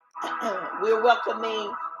We're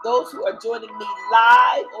welcoming those who are joining me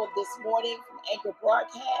live on this morning from Anchor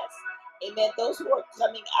Broadcast. Amen. Those who are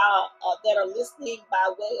coming out that are listening by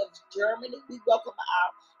way of Germany, we welcome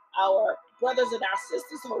our brothers and our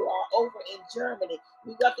sisters who are over in Germany.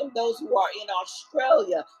 We welcome those who are in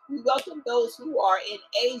Australia. We welcome those who are in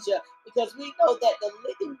Asia because we know that the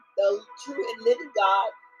true and living God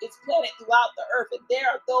is planted throughout the earth, and there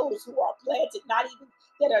are those who are planted, not even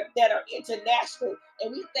that are international.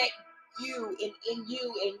 And we thank you and in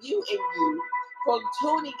you and you and you for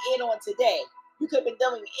tuning in on today. You could have been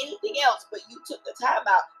doing anything else, but you took the time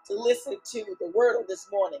out to listen to the word of this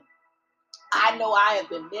morning. I know I have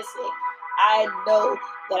been missing. I know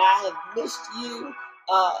that I have missed you.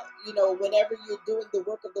 Whenever you're doing the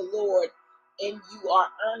work of the Lord and you are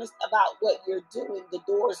earnest about what you're doing, the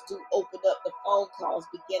doors do open up, the phone calls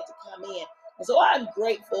begin to come in. And so I'm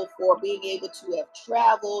grateful for being able to have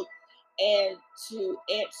traveled and to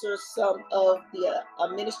answer some of the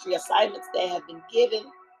ministry assignments that have been given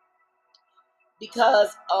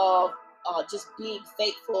because of just being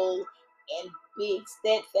faithful and being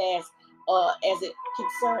steadfast as it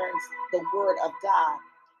concerns the word of God.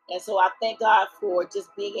 And so I thank God for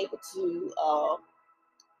just being able to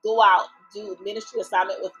go out, do ministry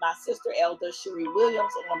assignment with my sister, Elder Cherie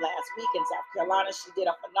Williams, on last week in South Carolina. She did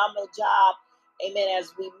a phenomenal job. Amen.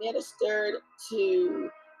 As we ministered to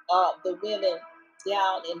the women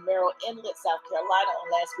down in Merrill Inlet, South Carolina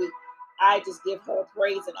on last week, I just give her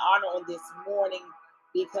praise and honor on this morning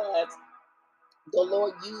because the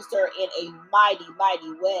Lord used her in a mighty,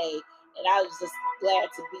 mighty way. And I was just glad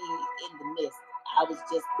to be in the midst. I was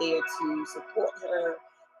just there to support her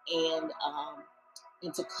and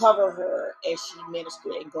to cover her as she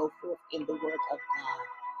ministered and go forth in the word of God.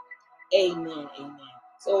 Amen. Amen.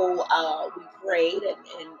 So we prayed, and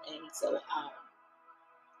so I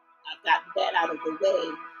got that out of the way.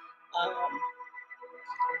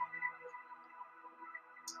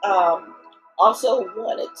 Um, Also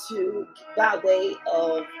wanted to, by way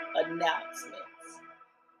of announcements.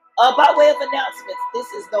 By way of announcements, this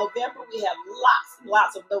is November. We have lots and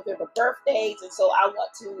lots of November birthdays, and so I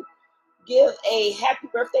want to give a happy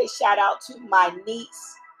birthday shout out to my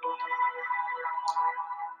niece,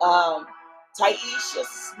 Taisha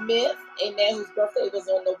Smith, amen, whose birthday was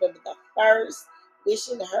on November the 1st.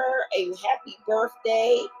 Wishing her a happy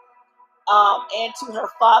birthday. And to her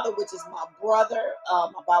father, which is my brother,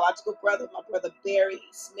 my biological brother, my brother Barry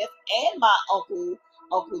Smith, and my Uncle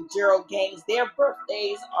Gerald Gaines. Their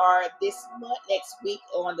birthdays are this month, next week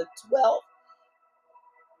on the 12th.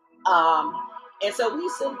 And so we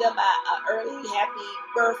send them an early happy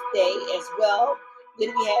birthday as well. Then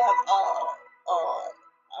we have a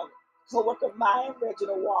co-worker of mine,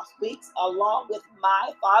 Reginald Ross Weeks, along with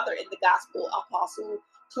my father in the gospel, Apostle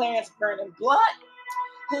Clarence Vernon Blunt,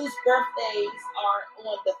 whose birthdays are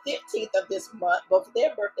on the 15th of this month. Both of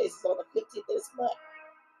their birthdays is on the 15th of this month.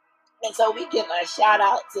 And so we give a shout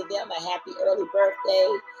out to them, a happy early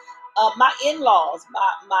birthday. My in-laws,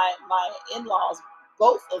 my in-laws,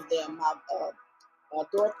 both of them, my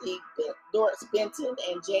Doris Benton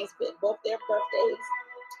and James Benton, both their birthdays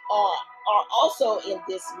are also in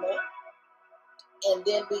this month. And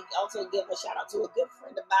then we also give a shout out to a good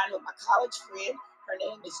friend of mine, my college friend. Her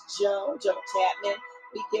name is Joan Chapman.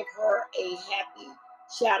 We give her a happy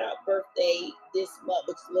shout out birthday this month,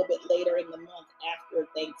 which is a little bit later in the month after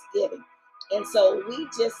Thanksgiving. And so we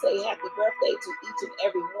just say happy birthday to each and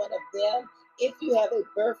every one of them. If you have a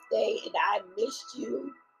birthday and I missed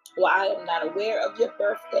you, or I am not aware of your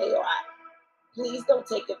birthday, please don't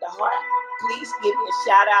take it to heart. Please give me a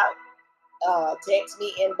shout out. Text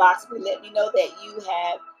me, inbox me, let me know that you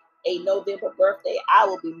have a November birthday. I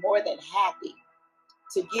will be more than happy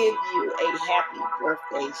to give you a happy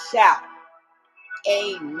birthday shout.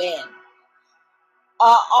 Amen.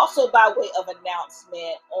 Also, by way of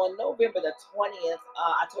announcement, on November the 20th,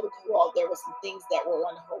 I told you all there were some things that were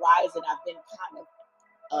on the horizon. I've been kind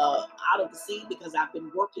of out of the scene because I've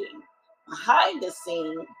been working behind the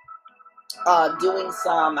scene,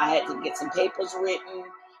 I had to get some papers written.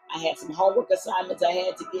 I had some homework assignments I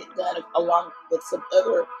had to get done, along with some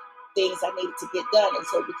other things I needed to get done. And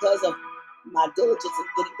so, because of my diligence in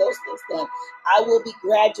getting those things done, I will be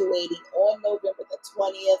graduating on November the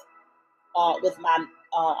 20th with my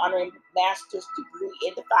honorary master's degree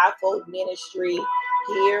in the fivefold ministry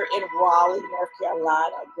here in Raleigh, North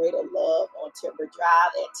Carolina, Greater Love on Timber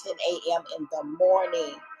Drive at 10 a.m. in the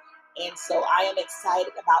morning. And so I am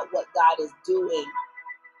excited about what God is doing.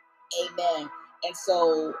 Amen. And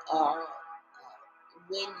so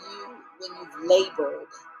when you've labored,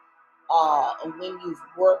 when you've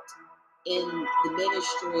worked in the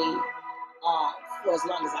ministry for as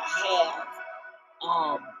long as I have.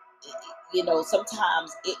 Um,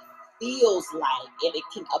 sometimes it feels like, and it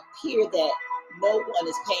can appear that no one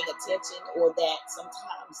is paying attention, or that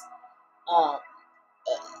sometimes uh,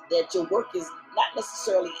 that your work is not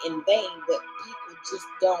necessarily in vain, but people just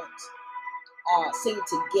don't seem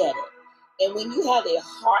to get it. And when you have a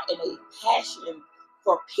heart and a passion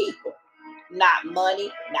for people, not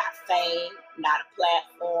money, not fame, not a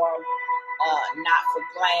platform, not for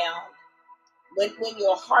glam, when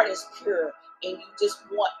your heart is pure and you just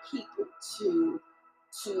want people to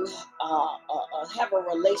have a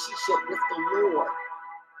relationship with the Lord,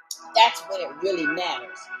 that's when it really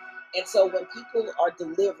matters. And so when people are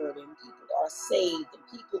delivered and people are saved and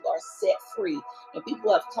people are set free and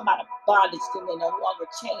people have come out of bondage and they're no longer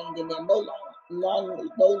chained and they're no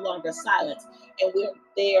longer silenced, and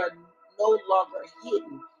they are no longer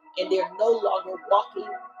hidden, and they're no longer walking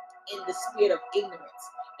in the spirit of ignorance.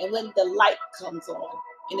 And when the light comes on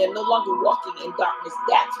and they're no longer walking in darkness,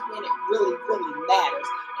 that's when it really, really matters.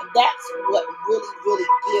 And that's what really, really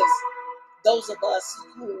gives those of us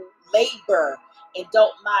who labor and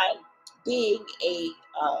don't mind being a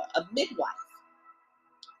midwife.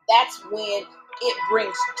 That's when it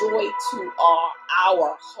brings joy to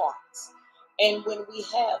our hearts. And when we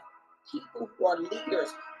have people who are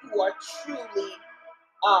leaders, who are truly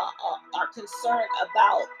are concerned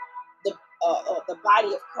about the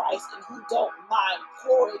body of Christ, and who don't mind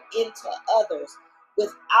pouring into others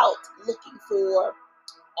without looking for a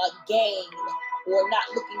gain, or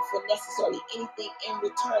not looking for necessarily anything in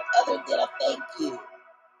return other than a thank you.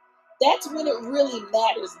 That's when it really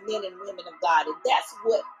matters, men and women of God. And that's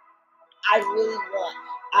what I really want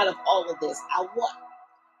out of all of this. I want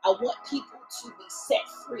people to be set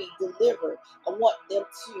free, delivered. I want them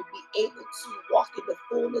to be able to walk in the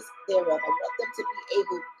fullness thereof. I want them to be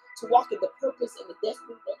able to walk in the purpose and the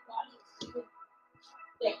destiny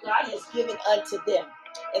that God has given unto them.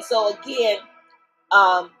 And so again,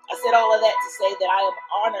 I said all of that to say that I am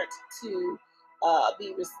honored to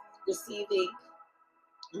be receiving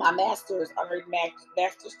my honorary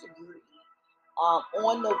master's degree on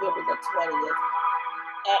November the 20th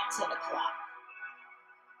at 10 o'clock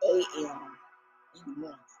a.m. in the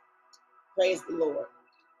morning. Praise the Lord.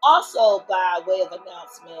 Also, by way of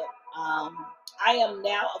announcement, I am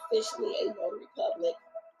now officially a notary public.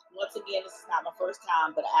 Once again, this is not my first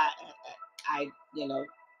time, but I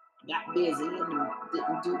got busy and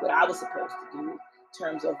didn't do what I was supposed to do in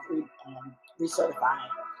terms of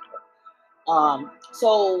recertifying.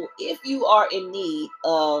 So if you are in need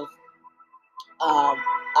of a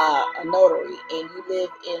notary and you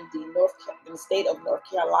live in the state of North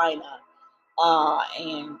Carolina,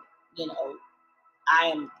 and I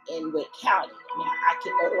am in Wake County. Now I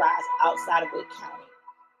can notarize outside of Wake County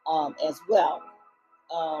as well.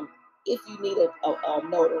 If you need a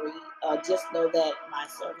notary, just know that my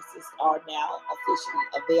services are now officially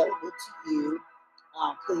available to you.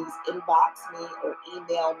 Please inbox me or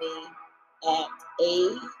email me at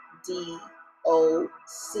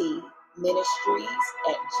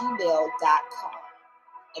adocministries@gmail.com.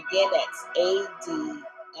 Again, that's AD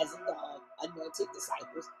as in dog, Anointed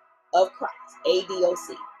Disciples of Christ,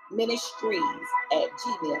 ADOC,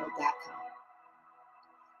 ministries@gmail.com.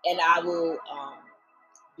 And I will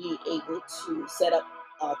be able to set up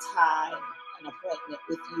a time, an appointment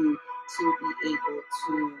with you to be able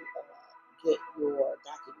to get your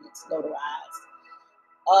documents notarized.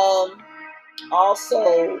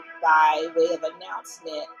 Also, by way of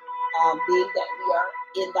announcement, being that we are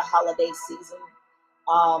in the holiday season,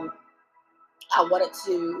 I wanted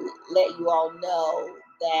to let you all know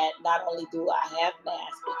that not only do I have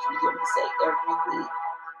Mass, which you hear me say every week,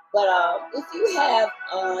 but if you have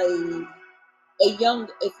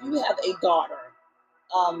if you have a daughter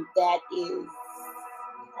that is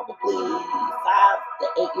probably 5 to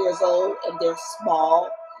 8 years old and they're small,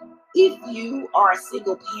 if you are a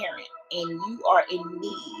single parent and you are in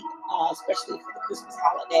need, especially for the Christmas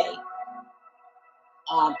holiday,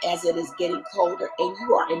 as it is getting colder, and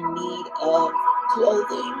you are in need of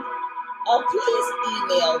clothing, please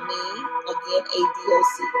email me again,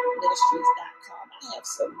 adocministries.com. I have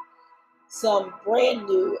some brand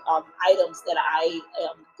new items that I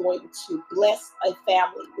am going to bless a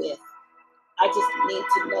family with. I just need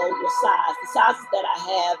to know your size. The sizes that I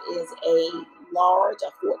have is a large,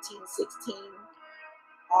 a 14-16.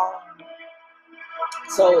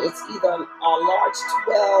 So it's either a large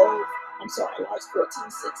 12, a large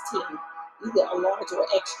 14-16, either a large or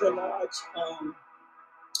extra large.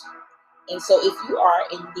 And so if you are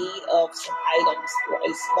in need of some items for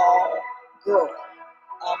a small girl,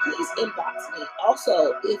 please inbox me. Also,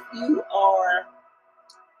 if you are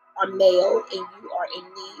are male and you are in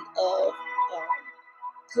need of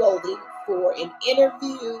clothing for an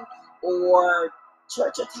interview or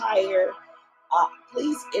church attire,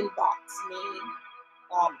 please inbox me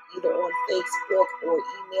either on Facebook or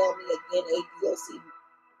email me again,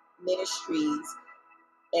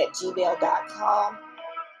 adocministries@gmail.com,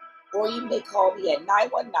 or you may call me at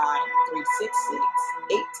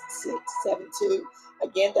 919-366-8672.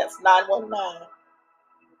 Again, that's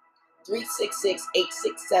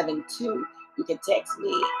 919-366-8672. You can text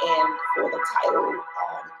me, and for the title or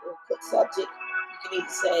quick subject, you can either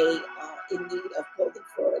say in need of clothing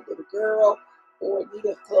for a little girl or in need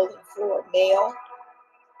of clothing for a male,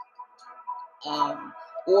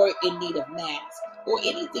 or in need of masks, or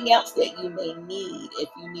anything else that you may need. If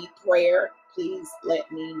you need prayer, please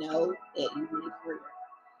let me know that you need prayer.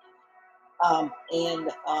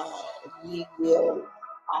 And we will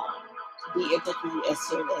be in touch with you as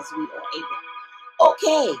soon as we are able.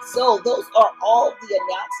 Okay, so those are all the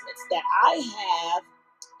announcements that I have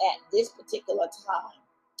at this particular time.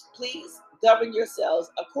 Please govern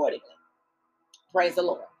yourselves accordingly. Praise the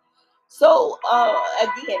Lord. So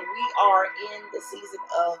again, we are in the season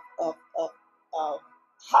of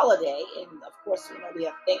holiday, and of course, we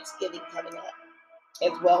have Thanksgiving coming up,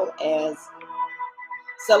 as well as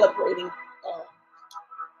celebrating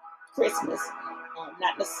Christmas.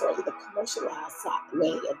 Not necessarily the commercialized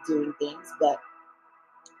way of doing things, but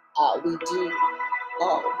we do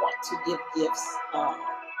want to give gifts,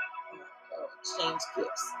 exchange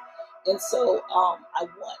gifts, and so I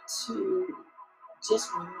want to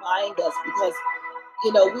just remind us, because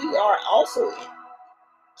we are also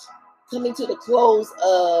coming to the close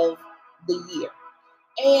of the year.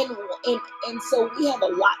 And so we have a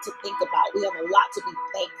lot to think about. We have a lot to be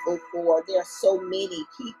thankful for. There are so many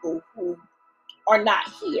people who are not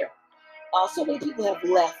here. So many people have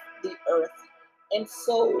left the earth. And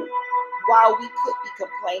so while we could be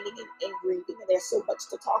complaining and grieving, and there's so much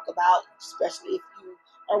to talk about, especially if you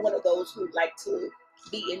are one of those who like to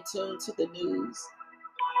be in tune to the news,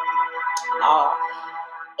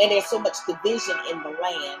 and there's so much division in the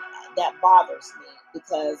land, that bothers me,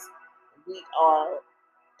 because we are,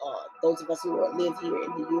 those of us who live here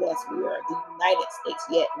in the U.S., we are the United States,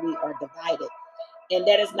 yet we are divided. And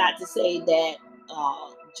that is not to say that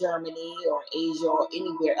Germany or Asia or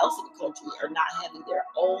anywhere else in the country are not having their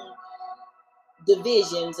own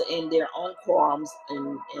divisions and their own quorums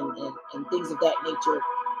and things of that nature.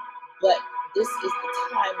 But this is the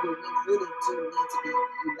time where we really do need to be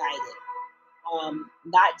united,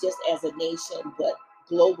 not just as a nation, but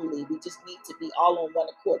globally. We just need to be all on one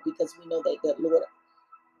accord, because we know that the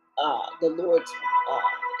Lord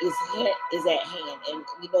is at hand, and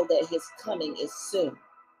we know that His coming is soon.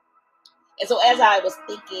 And so, as I was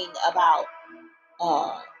thinking about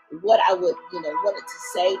what I would, wanted to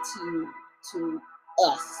say to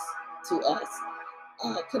us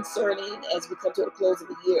concerning, as we come to the close of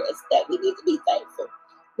the year, is that we need to be thankful.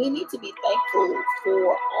 We need to be thankful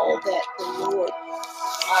for all that the Lord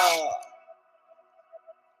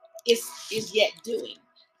is yet doing.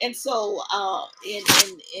 And so,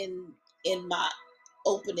 in my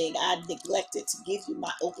opening, I neglected to give you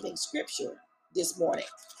my opening scripture this morning.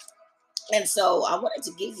 And so I wanted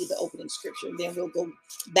to give you the opening scripture, and then we'll go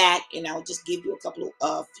back and I'll just give you a couple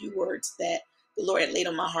of few words that the Lord had laid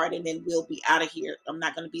on my heart, and then we'll be out of here. I'm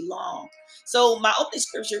not going to be long. So my opening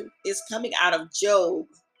scripture is coming out of Job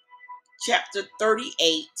chapter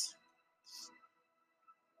 38.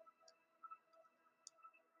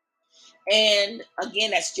 And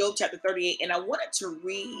again, that's Job chapter 38. And I wanted to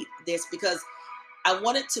read this because I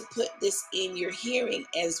wanted to put this in your hearing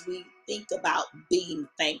as we think about being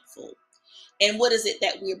thankful. And what is it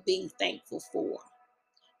that we're being thankful for?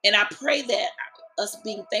 And I pray that us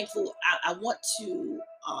being thankful, I want to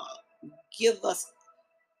give us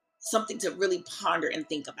something to really ponder and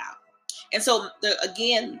think about. And so,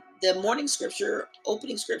 the morning scripture,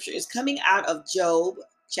 opening scripture, is coming out of Job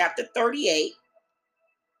chapter 38.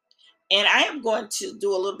 And I am going to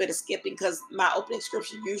do a little bit of skipping, because my opening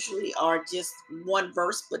scripture usually are just one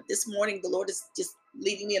verse. But this morning, the Lord is just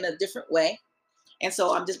leading me in a different way. And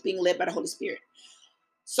so I'm just being led by the Holy Spirit.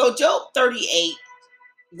 So Job 38,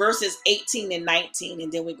 verses 18 and 19,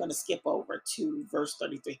 and then we're going to skip over to verse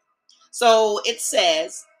 33. So it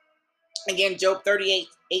says, again, Job 38,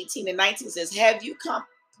 18 and 19 says, have you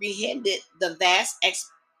comprehended the vast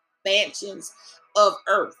expansions of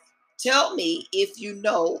earth? Tell me if you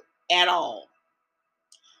know at all.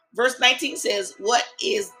 Verse 19 says, what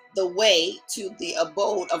is the way to the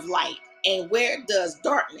abode of light, and where does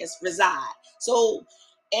darkness reside? So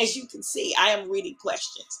as you can see, I am reading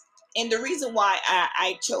questions. And the reason why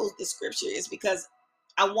I chose this scripture is because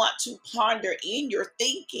I want to ponder in your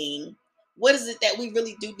thinking, what is it that we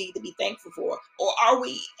really do need to be thankful for? Or are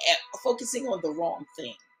we focusing on the wrong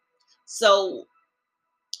thing? So,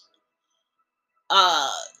 uh,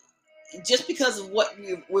 just because of what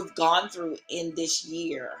we've gone through in this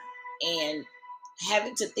year and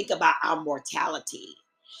having to think about our mortality,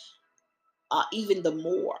 even the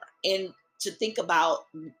more, and to think about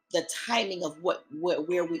the timing of where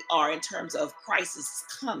we are in terms of crisis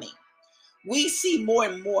coming, we see more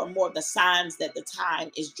and more and more of the signs that the time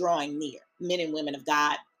is drawing near, men and women of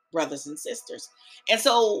God, brothers and sisters. And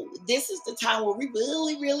so this is the time where we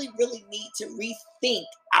really, really, really need to rethink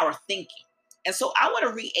our thinking. And so I want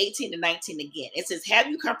to read 18 to 19 again. It says, have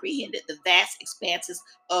you comprehended the vast expanses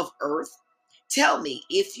of earth? Tell me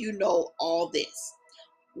if you know all this.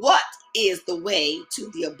 What is the way to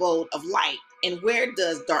the abode of light, and where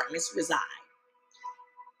does darkness reside?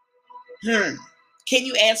 Can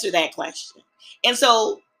you answer that question? And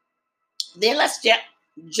so then let's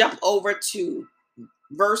jump over to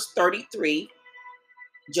verse 33,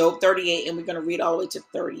 Job 38, and we're going to read all the way to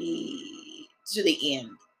 30 to the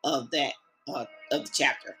end of that of the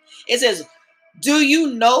chapter. It says, do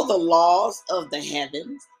you know the laws of the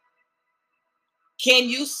heavens? Can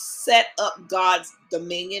you set up God's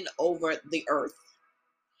dominion over the earth?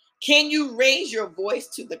 Can you raise your voice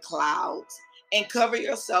to the clouds and cover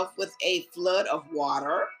yourself with a flood of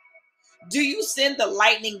water? Do you send the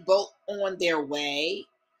lightning bolt on their way?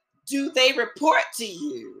 Do they report to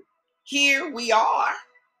you? Here we are.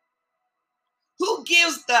 Who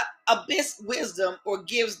gives the abyss wisdom or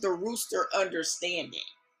gives the rooster understanding?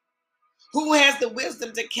 Who has the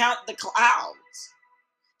wisdom to count the clouds?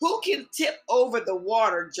 Who can tip over the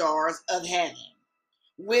water jars of heaven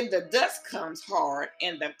when the dust comes hard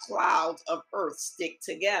and the clouds of earth stick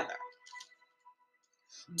together?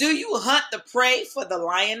 Do you hunt the prey for the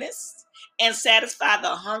lioness and satisfy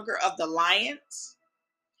the hunger of the lions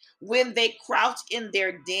when they crouch in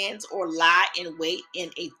their dens or lie in wait in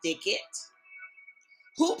a thicket?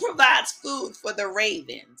 Who provides food for the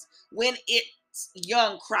ravens when its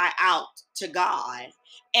young cry out to God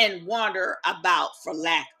and wander about for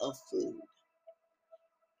lack of food?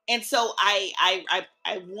 And so I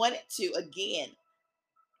wanted to again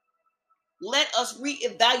let us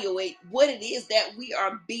reevaluate what it is that we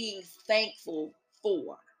are being thankful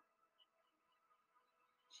for.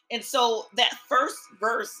 And so that first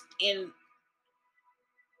verse in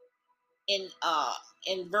uh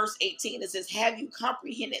in verse 18, it says, have you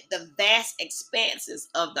comprehended the vast expanses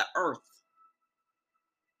of the earth?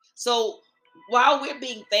 So while we're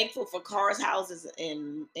being thankful for cars, houses,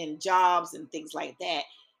 and jobs and things like that,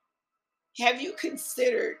 have you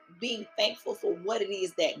considered being thankful for what it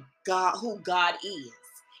is that who God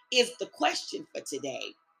is the question for today.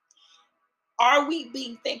 Are we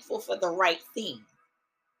being thankful for the right thing?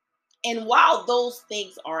 And while those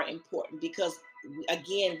things are important, because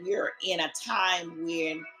again, we're in a time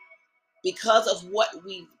when, because of what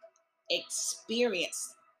we've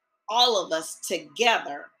experienced, all of us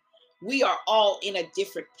together, we are all in a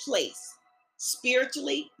different place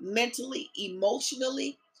spiritually, mentally,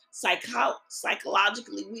 emotionally,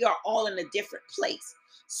 psychologically. We are all in a different place.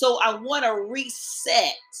 So I want to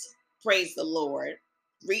reset, praise the Lord,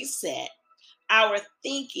 reset our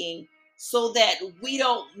thinking so that we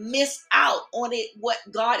don't miss out on it, what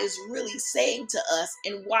God is really saying to us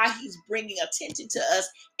and why he's bringing attention to us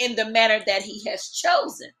in the manner that he has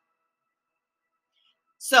chosen.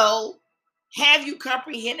 So, have you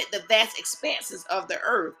comprehended the vast expanses of the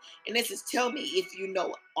earth? And this is, tell me if you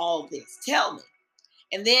know all this. Tell me.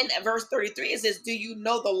 And then at verse 33, it says, do you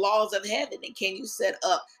know the laws of heaven? And can you set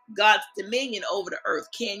up God's dominion over the earth?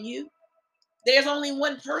 Can you? There's only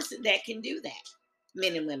one person that can do that,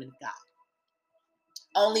 men and women of God.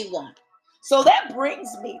 Only one. So that brings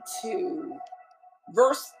me to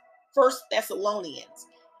verse First Thessalonians.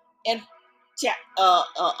 And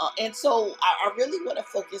and so I really want to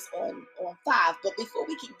focus on 5. But before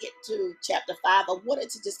we can get to chapter 5, I wanted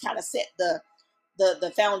to just kind of set the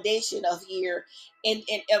foundation of here. And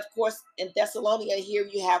of course, in Thessalonica, here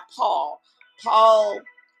you have Paul. Paul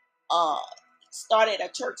uh, started a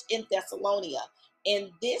church in Thessalonica,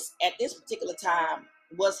 and this at this particular time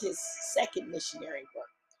was his second missionary work.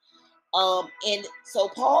 And so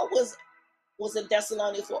Paul was in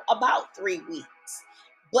Thessalonica for about 3 weeks.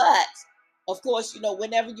 But of course,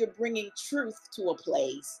 whenever you're bringing truth to a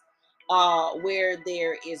place where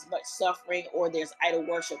there is much suffering or there's idol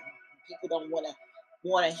worship, people don't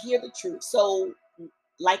want to hear the truth. So,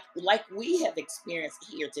 like we have experienced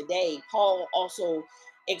here today, Paul also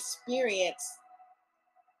experienced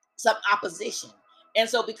some opposition, and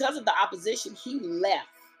so because of the opposition, he left.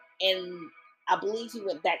 And I believe he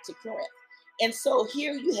went back to Corinth. And so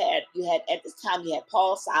here you had at this time you had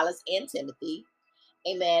Paul, Silas, and Timothy.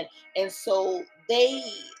 Amen. And so they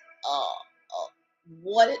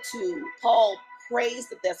wanted to. Paul praised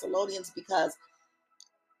the Thessalonians because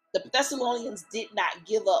the Thessalonians did not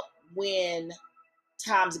give up when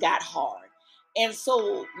times got hard. And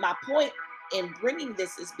so my point in bringing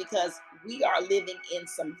this is because we are living in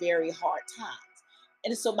some very hard times.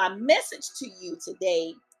 And so my message to you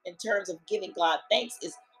today in terms of giving God thanks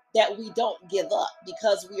is that we don't give up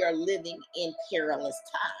because we are living in perilous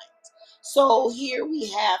times. So here we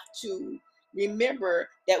have to remember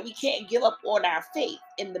that we can't give up on our faith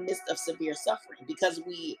in the midst of severe suffering because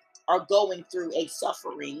we are going through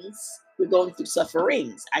we're going through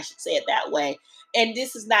sufferings, I should say it that way. And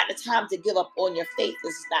this is not the time to give up on your faith.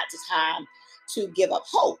 This is not the time to give up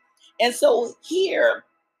hope. And so here,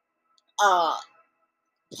 uh,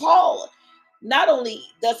 Paul, not only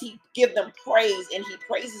does he give them praise and he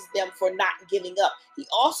praises them for not giving up, he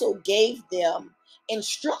also gave them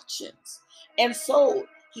instructions. And so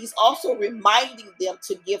he's also reminding them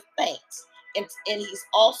to give thanks. And he's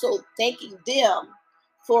also thanking them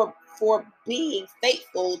for being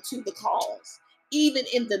faithful to the cause, even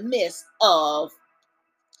in the midst of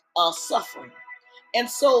suffering. And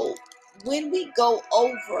so when we go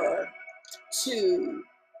over to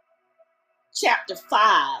chapter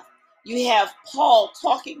 5, you have Paul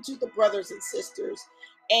talking to the brothers and sisters,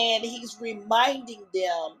 and he's reminding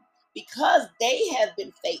them because they have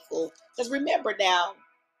been faithful. Because remember now,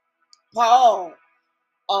 Paul,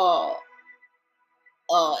 uh,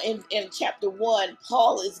 in chapter 1,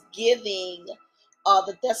 Paul is giving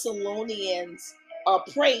the Thessalonians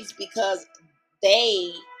praise because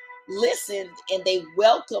they listened and they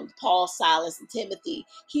welcomed Paul, Silas, and Timothy.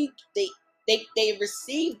 They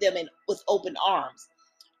received them with open arms.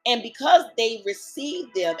 And because they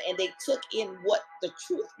received them and they took in what the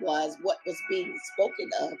truth was, what was being spoken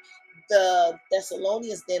of, the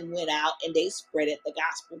Thessalonians then went out and they spreaded the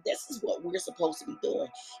gospel. This is what we're supposed to be doing.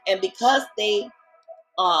 And because they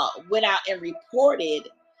went out and reported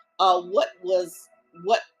what was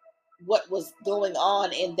going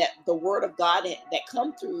on, and that the word of God that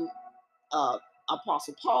come through uh,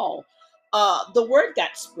 Apostle Paul, the word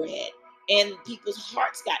got spread and people's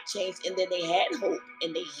hearts got changed, and then they had hope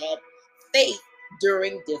and they had faith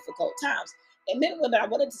during difficult times. And men and women, I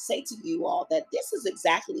wanted to say to you all that this is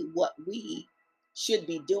exactly what we should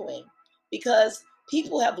be doing, because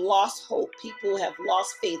people have lost hope, people have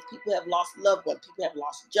lost faith, people have lost loved ones, people have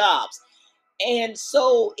lost jobs. And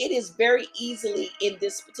so it is very easily in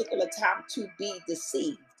this particular time to be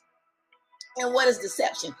deceived. And what is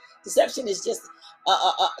deception? Deception is just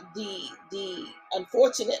the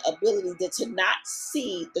unfortunate ability to not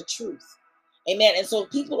see the truth. Amen. And so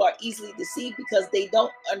people are easily deceived because they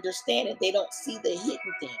don't understand it. They don't see the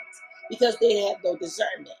hidden things because they have no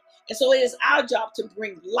discernment. And so it is our job to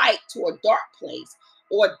bring light to a dark place,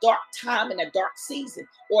 or a dark time in a dark season,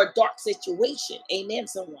 or a dark situation. Amen,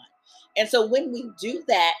 someone. And so when we do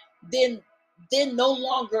that, then no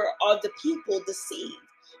longer are the people deceived.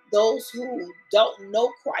 Those who don't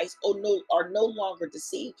know Christ are no longer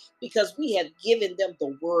deceived because we have given them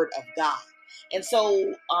the word of God. And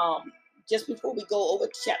so just before we go over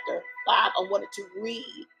to chapter 5, I wanted to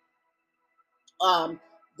read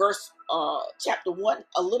chapter 1,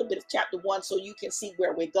 a little bit of chapter 1, so you can see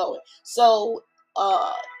where we're going. So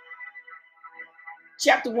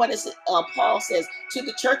chapter 1 is Paul says, to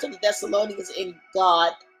the church of the Thessalonians in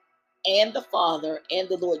God and the Father and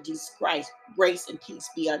the Lord Jesus Christ, grace and peace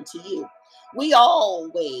be unto you. We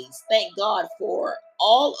always thank God for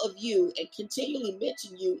all of you and continually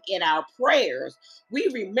mention you in our prayers. We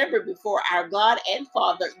remember before our God and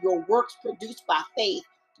Father your works produced by faith,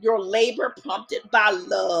 your labor prompted by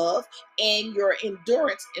love, and your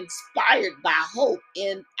endurance inspired by hope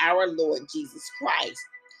in our Lord Jesus Christ.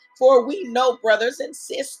 For we know, brothers and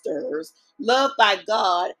sisters, loved by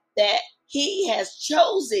God, that he has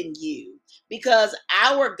chosen you, because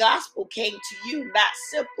our gospel came to you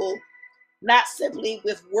not simply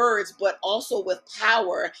with words, but also with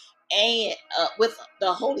power and with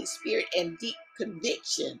the Holy Spirit and deep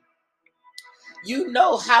conviction. You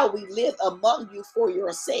know how we live among you for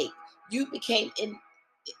your sake. You became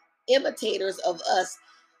imitators of us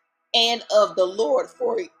and of the Lord,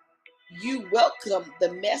 for you welcome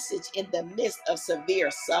the message in the midst of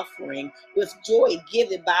severe suffering with joy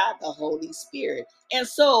given by the Holy Spirit. And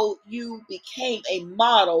so you became a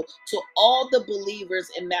model to all the believers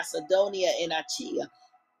in Macedonia and Achaia.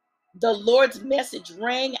 The Lord's message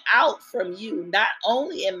rang out from you, not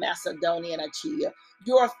only in Macedonia and Achaia.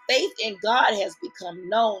 Your faith in God has become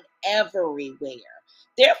known everywhere.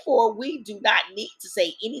 Therefore, we do not need to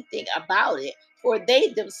say anything about it, for they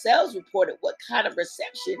themselves reported what kind of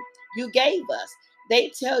reception you gave us. They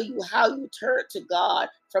tell you how you turned to God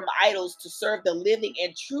from idols to serve the living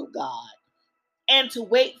and true God, and to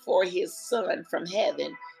wait for his Son from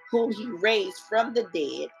heaven, whom he raised from the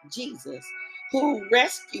dead, Jesus, who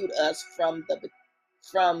rescued us from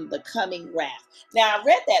the coming wrath. Now, I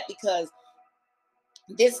read that because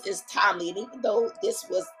this is timely, and even though this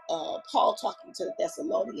was Paul talking to the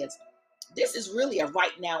Thessalonians, this is really a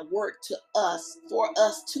right now word to us, for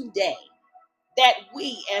us today, that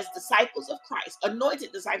we as disciples of Christ,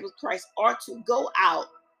 anointed disciples of Christ, are to go out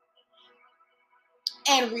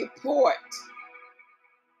and report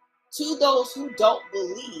to those who don't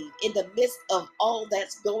believe in the midst of all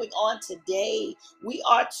that's going on today. We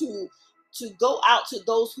are to go out to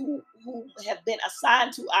those who have been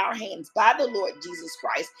assigned to our hands by the Lord Jesus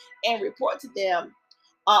Christ and report to them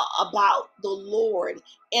about the Lord,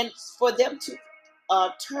 and for them to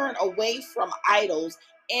turn away from idols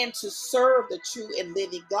and to serve the true and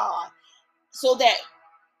living God, so that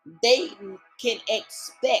they can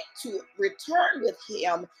expect to return with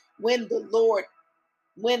him when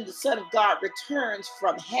the Son of God returns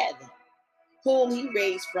from heaven, whom he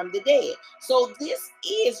raised from the dead. So this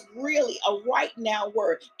is really a right now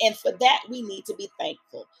word. And for that, we need to be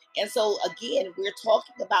thankful. And so again, we're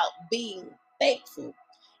talking about being thankful,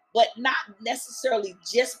 but not necessarily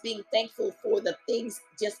just being thankful for the things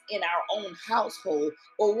just in our own household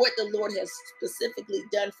or what the Lord has specifically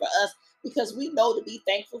done for us, because we know to be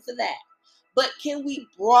thankful for that. But can we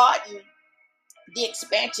broaden the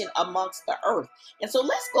expansion amongst the earth? And so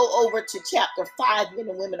let's go over to chapter 5, men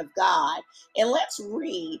and women of God, and let's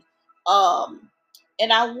read.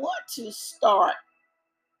 And I want to start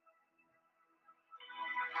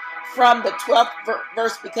from the 12th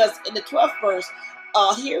verse, because in the 12th verse,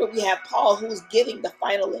 here we have Paul who's giving the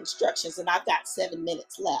final instructions, and I've got 7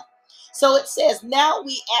 minutes left. So it says, now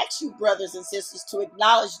we ask you, brothers and sisters, to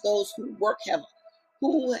acknowledge those who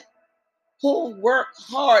who work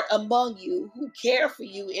hard among you, who care for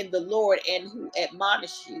you in the Lord, and who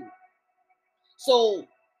admonish you. So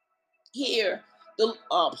here,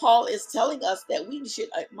 Paul is telling us that we should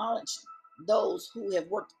acknowledge those who have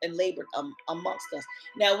worked and labored amongst us.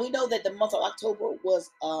 Now, we know that the month of October was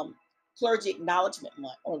Clergy Acknowledgement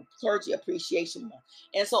Month, or Clergy Appreciation Month.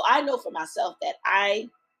 And so I know for myself that I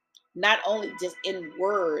not only just in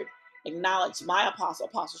word acknowledge my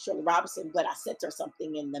Apostle Shirley Robinson, but I sent her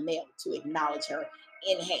something in the mail to acknowledge her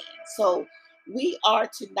in hand. So we are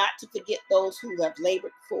to not to forget those who have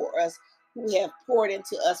labored for us, who have poured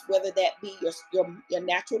into us, whether that be your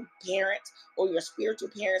natural parents or your spiritual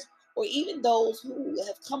parents, or even those who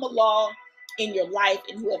have come along in your life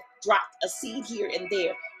and who have dropped a seed here and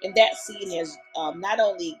there. And that seed has not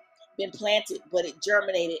only been planted, but it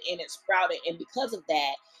germinated and it sprouted. And because of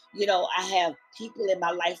that, I have people in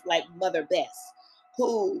my life like Mother Bess,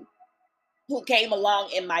 who came along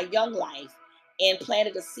in my young life and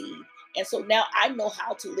planted a seed. And so now I know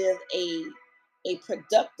how to live a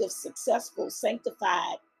productive, successful,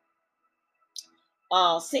 sanctified,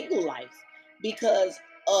 single life because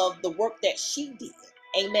of the work that she did.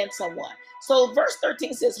 Amen, someone. So verse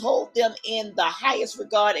 13 says, hold them in the highest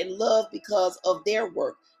regard and love because of their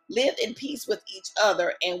work. Live in peace with each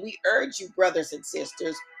other. And we urge you, brothers and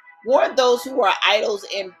sisters, warn those who are idols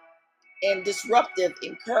and disruptive,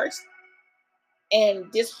 encourage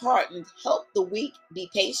and disheartened, help the weak, be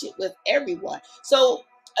patient with everyone. So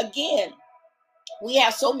again, we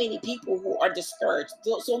have so many people who are discouraged,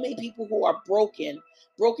 so many people who are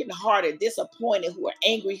brokenhearted, disappointed, who are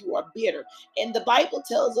angry, who are bitter. And the Bible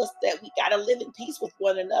tells us that we got to live in peace with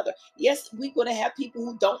one another. Yes, we're going to have people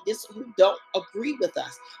who don't agree with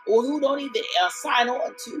us, or who don't even sign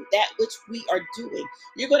on to that which we are doing.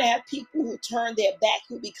 You're going to have people who turn their back,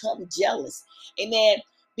 who become jealous. Amen.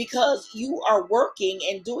 Because you are working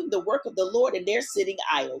and doing the work of the Lord and they're sitting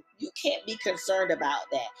idle. You can't be concerned about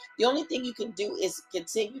that. The only thing you can do is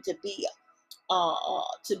continue to be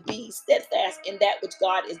steadfast in that which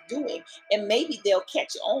God is doing, and maybe they'll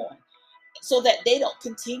catch on, so that they don't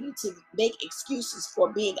continue to make excuses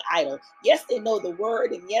for being idle. Yes, they know the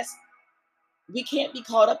word, and yes, we can't be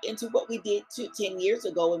caught up into what we did 10 years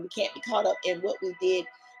ago, and we can't be caught up in what we did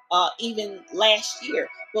even last year.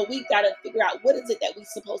 But we've got to figure out, what is it that we're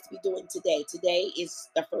supposed to be doing today. Today is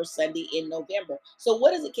the first Sunday in November. So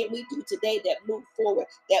what is it can we do today that move forward,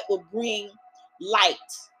 that will bring light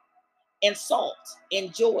and salt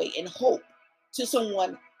and joy and hope to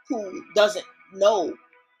someone who doesn't know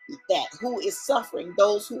that, who is suffering,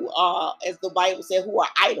 those who are, as the Bible said, who are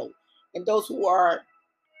idle, and those who are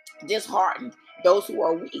disheartened, those who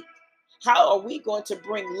are weak. How are we going to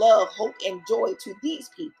bring love, hope, and joy to these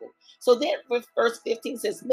people? So then verse 15 says,